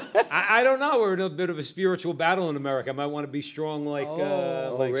I don't know. We're in a bit of a spiritual battle in America. I might want to be strong like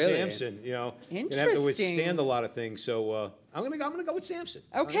really? Samson. You're gonna have to Interesting. withstand a lot of things. So I'm gonna go with Samson.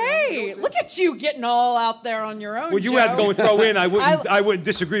 okay. Look at you getting all out there on your own. Well, you Joe. had to go and throw in. I wouldn't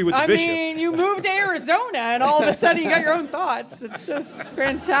disagree with the I bishop. mean, you moved to Arizona, and all of a sudden you got your own thoughts. It's just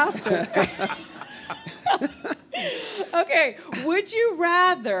fantastic. Okay, would you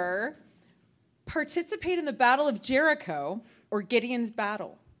rather participate in the Battle of Jericho or Gideon's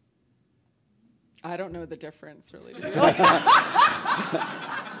battle? I don't know the difference, really.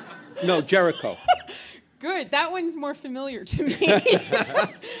 No, Jericho. Good, that one's more familiar to me.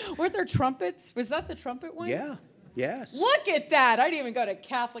 Weren't there trumpets? Was that the trumpet one? Yeah. Yes. Look at that. I didn't even go to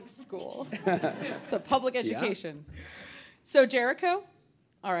Catholic school. It's a public education. So Jericho?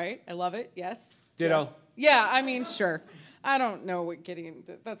 All right. I love it. Yes. Ditto. Joe? Yeah, I mean, sure. I don't know what Gideon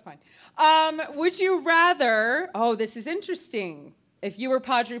did. That's fine. Would you rather... Oh, this is interesting. If you were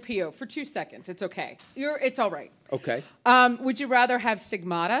Padre Pio for 2 seconds, it's okay. It's all right. Okay. Would you rather have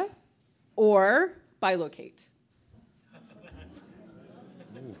stigmata or bilocate?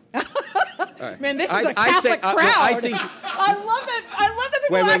 Man, this is a Catholic crowd. I think. I love that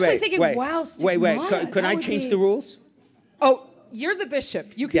people are actually thinking, wow, stigmata. Wait. Could I change the rules? Oh, you're the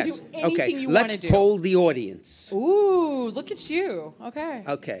bishop. You can Yes. do anything Okay. you want to do. Let's poll the audience. Ooh, look at you. Okay.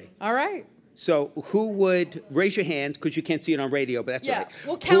 Okay. All right. So who would raise your hand because you can't see it on radio, but that's all Yeah, right.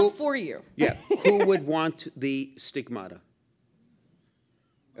 we'll count for you. Yeah. Who would want the stigmata?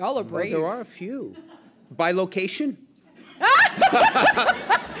 Y'all are Well, brave. there are a few. By location?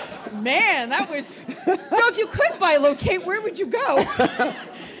 Man, that was... So if you could bilocate, where would you go?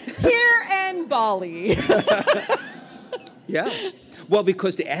 Here and Bali. Yeah. Well,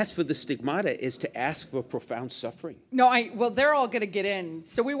 because to ask for the stigmata is to ask for profound suffering. No, well, they're all going to get in.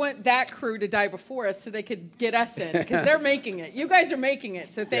 So we want that crew to die before us so they could get us in because they're making it. You guys are making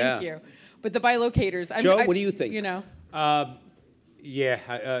it, so thank you. But the bilocators... Joe, what do you think?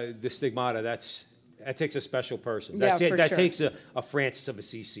 The stigmata. That takes a special person. Yeah, That's it. for That sure. takes a Francis of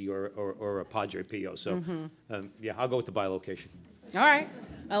Assisi or a Padre Pio. So, I'll go with the bilocation. All right.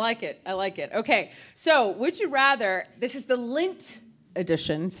 I like it. Okay. So would you rather... This is the Lent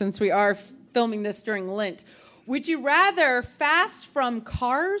edition, since we are filming this during Lent. Would you rather fast from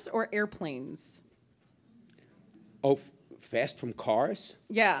cars or airplanes? Oh, fast from cars?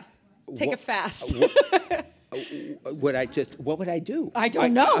 Yeah. Take a What- fast. What would I do? I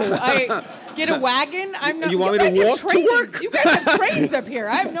don't know. I get a wagon. I'm not. You want me to guys have walk to trains. work? You guys have trains up here.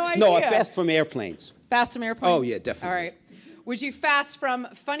 I have no idea. No, I fast from airplanes. Fast from airplanes? Oh, yeah, definitely. All right. Would you fast from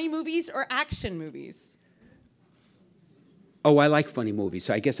funny movies or action movies? Oh, I like funny movies,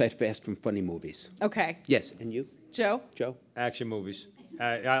 so I guess I'd fast from funny movies. Okay. Yes, and you? Joe? Joe? Action movies.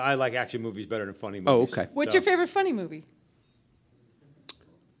 I like action movies better than funny Oh, movies. okay. What's So- your favorite funny movie?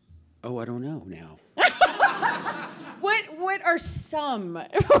 Oh, I don't know now. What are some?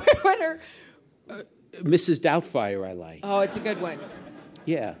 What are? Mrs. Doubtfire I like. Oh, it's a good one.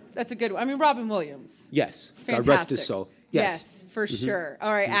 Yeah. That's a good one. I mean, Robin Williams. Yes. It's God fantastic. rest his soul. Yes. for sure.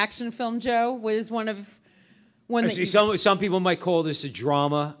 All right, action film, Joe, was one that See, you, some people might call this a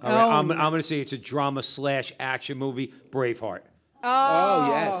drama. All right, Oh. I'm going to say it's a drama / action movie. Braveheart. Oh,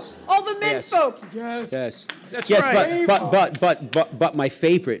 yes. all the men Yes. folk. Yes. Yes. That's yes, right. but my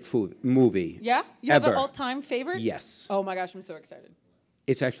favorite movie. Yeah? You have ever. an all-time favorite? Yes. Oh my gosh, I'm so excited.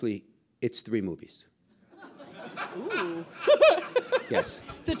 It's 3 movies. Ooh. Yes.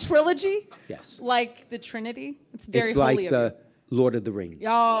 It's a trilogy? Yes. Like the Trinity? It's very It's holy like of the Lord of the Rings. you.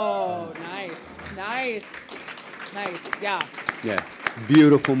 Oh, nice. Yeah. Yeah.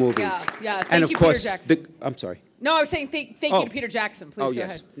 Beautiful movies. Yeah. And Thank of you, course, Peter Jackson. I'm sorry. No, I was saying thank you Oh. to Peter Jackson. Please Oh go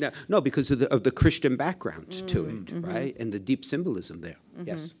yes, ahead. no, because of the Christian background to it, right, and the deep symbolism there.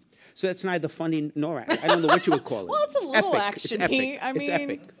 Yes, so it's neither funny nor I don't know what you would call it. Well, it's a little epic. It's action-y. epic. I It's mean-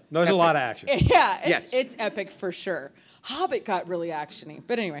 epic. There's a lot of action. Yeah, Yes. it's epic for sure. Hobbit got really actiony.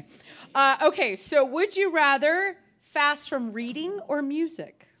 But anyway. Okay, so would you rather fast from reading or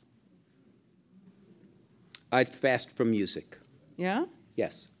music? I'd fast from music. Yeah?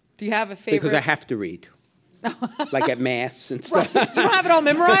 Yes, Do you have a favorite? because I have to read, like at mass and stuff. You don't have it all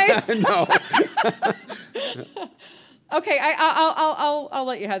memorized? No. Okay, I'll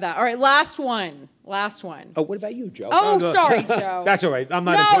let you have that. All right, last one. Oh, what about you, Joe? Oh, sorry, Joe. That's all right. I'm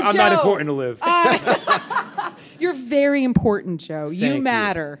not. No, I'm not Joe. important to live. You're very important, Joe. Thank You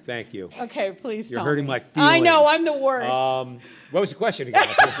matter. Thank you. Okay, please You're tell hurting me. my feelings. I know, I'm the worst. What was the question again?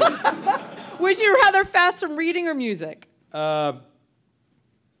 Would you rather fast from reading or music? rather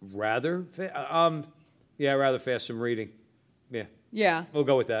fast from reading. Yeah, Yeah. we'll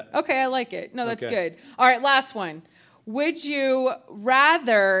go with that. Okay, I like it. No, that's Okay. good. All right, last one. Would you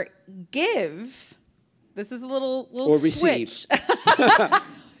rather give? This is a little Or receive. switch.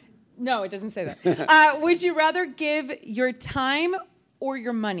 No, it doesn't say that. Would you rather give your time or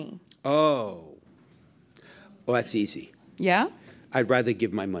your money? Oh, well, that's easy. Yeah. I'd rather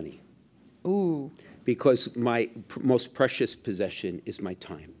give my money Ooh. because my most precious possession is my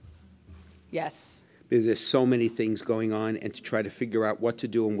time. Yes. Because there's so many things going on, and to try to figure out what to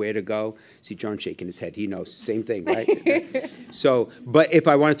do and where to go. See, John's shaking his head. He knows. Same thing, right? So, but if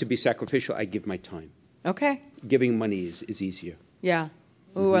I wanted to be sacrificial, I'd give my time. Okay. Giving money is easier. Yeah.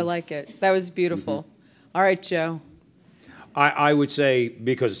 Ooh, I like it. That was beautiful. All right, Joe. I would say,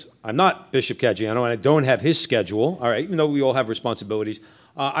 because I'm not Bishop Caggiano and I don't have his schedule, all right, even though we all have responsibilities,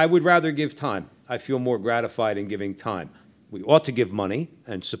 I would rather give time. I feel more gratified in giving time. We ought to give money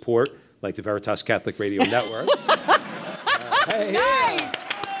and support, like the Veritas Catholic Radio Network. Nice!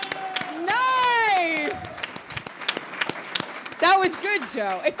 Nice! That was good,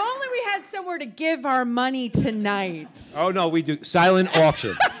 Joe. If only we had somewhere to give our money tonight. Oh, no, we do silent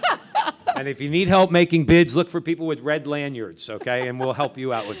auction. And if you need help making bids, look for people with red lanyards, okay? And we'll help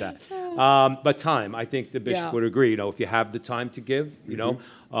you out with that. But time, I think the bishop Yeah. would agree. You know, if you have the time to give, you know,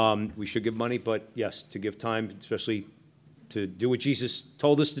 we should give money. But yes, to give time, especially to do what Jesus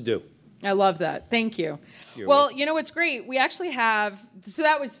told us to do. I love that. Thank you. You're Well, welcome. you know what's great? We actually have. So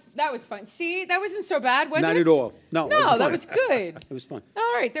that was fun. See, that wasn't so bad, was it? Not at all. No, it was that fun. was good. It was fun.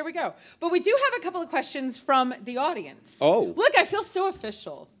 All right, there we go. But we do have a couple of questions from the audience. Oh. Look, I feel so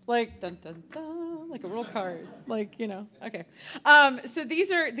official. Like dun dun dun, like a real card. Like, you know. Okay. So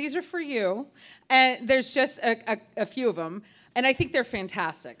these are for you, and there's just a few of them, and I think they're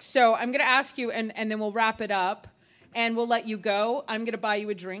fantastic. So I'm going to ask you, and then we'll wrap it up, and we'll let you go. I'm going to buy you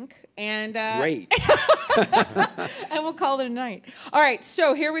a drink, and Great. and we'll call it a night. All right,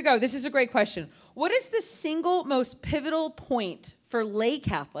 so here we go. This is a great question. What is the single most pivotal point for lay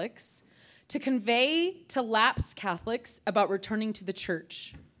Catholics to convey to lapsed Catholics about returning to the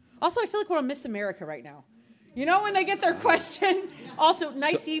church? Also, I feel like we're on Miss America right now. You know, when they get their question. Also,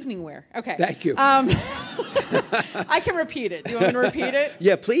 nice evening wear. Okay. Thank you. I can repeat it. Do you want me to repeat it?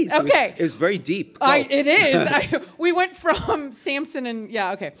 Yeah, please. Okay. It was very deep. Go. It is. We went from Samson and,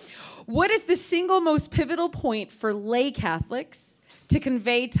 yeah, okay. What is the single most pivotal point for lay Catholics to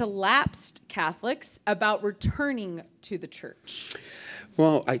convey to lapsed Catholics about returning to the church?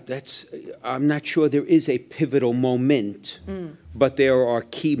 Well, I'm not sure there is a pivotal moment, but there are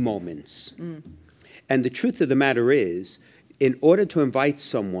key moments. And the truth of the matter is, in order to invite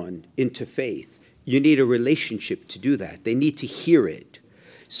someone into faith, you need a relationship to do that. They need to hear it.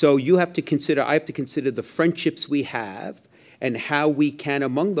 So I have to consider the friendships we have and how we can,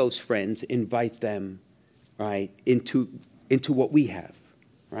 among those friends, invite them, right, into what we have,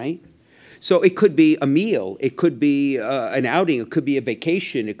 right? So it could be a meal, it could be an outing, it could be a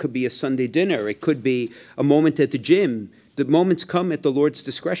vacation, it could be a Sunday dinner, it could be a moment at the gym. The moments come at the Lord's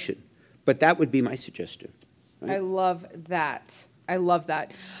discretion. But that would be my suggestion. Right? I love that. I love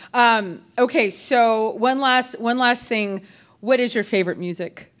that. Okay, so one last thing. What is your favorite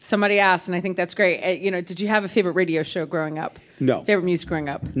music? Somebody asked, and I think that's great. Did you have a favorite radio show growing up? No. Favorite music growing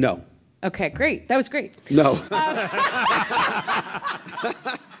up? No. Okay, great. That was great. No.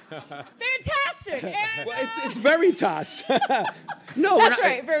 Fantastic. And, Well, it's Veritas. No, That's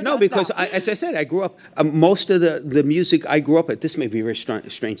right, Veritas no, because now. as I said, I grew up. Most of the music I grew up with. This may be a very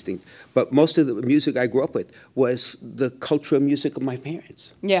strange thing, but most of the music I grew up with was the cultural music of my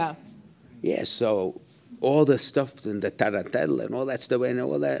parents. yeah. Yeah, so all the stuff and the tarantella and all that stuff and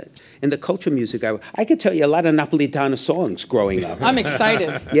all that, and the culture music. I could tell you a lot of Napolitana songs growing up. I'm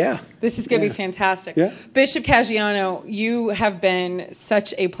excited. Yeah. This is going to be fantastic. Yeah. Bishop Caggiano, you have been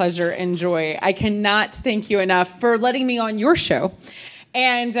such a pleasure and joy. I cannot thank you enough for letting me on your show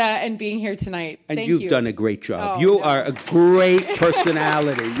and being here tonight. And Thank you've you. done a great job. Oh, You no. are a great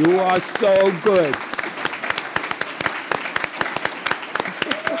personality. You are so good.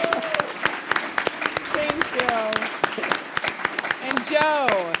 Thank you. And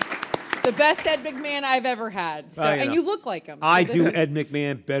Joe, the best Ed McMahon I've ever had. So, and you look like him. So I this do is- Ed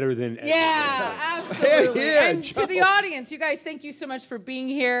McMahon better than Ed Yeah, absolutely. Yeah, and to the audience, you guys, thank you so much for being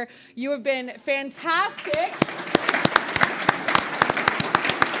here. You have been fantastic.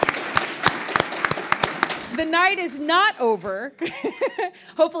 The night is not over.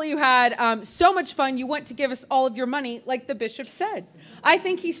 Hopefully you had so much fun. You went to give us all of your money, like the bishop said. I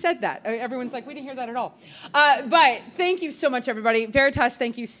think he said that. Everyone's like, we didn't hear that at all. But thank you so much, everybody. Veritas,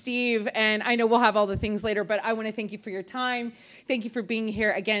 thank you, Steve. And I know we'll have all the things later, but I want to thank you for your time. Thank you for being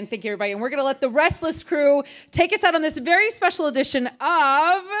here. Again, thank you, everybody. And we're going to let the Restless crew take us out on this very special edition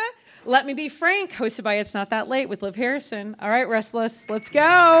of Let Me Be Frank, hosted by It's Not That Late with Liv Harrison. All right, Restless, let's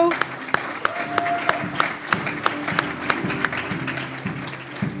go.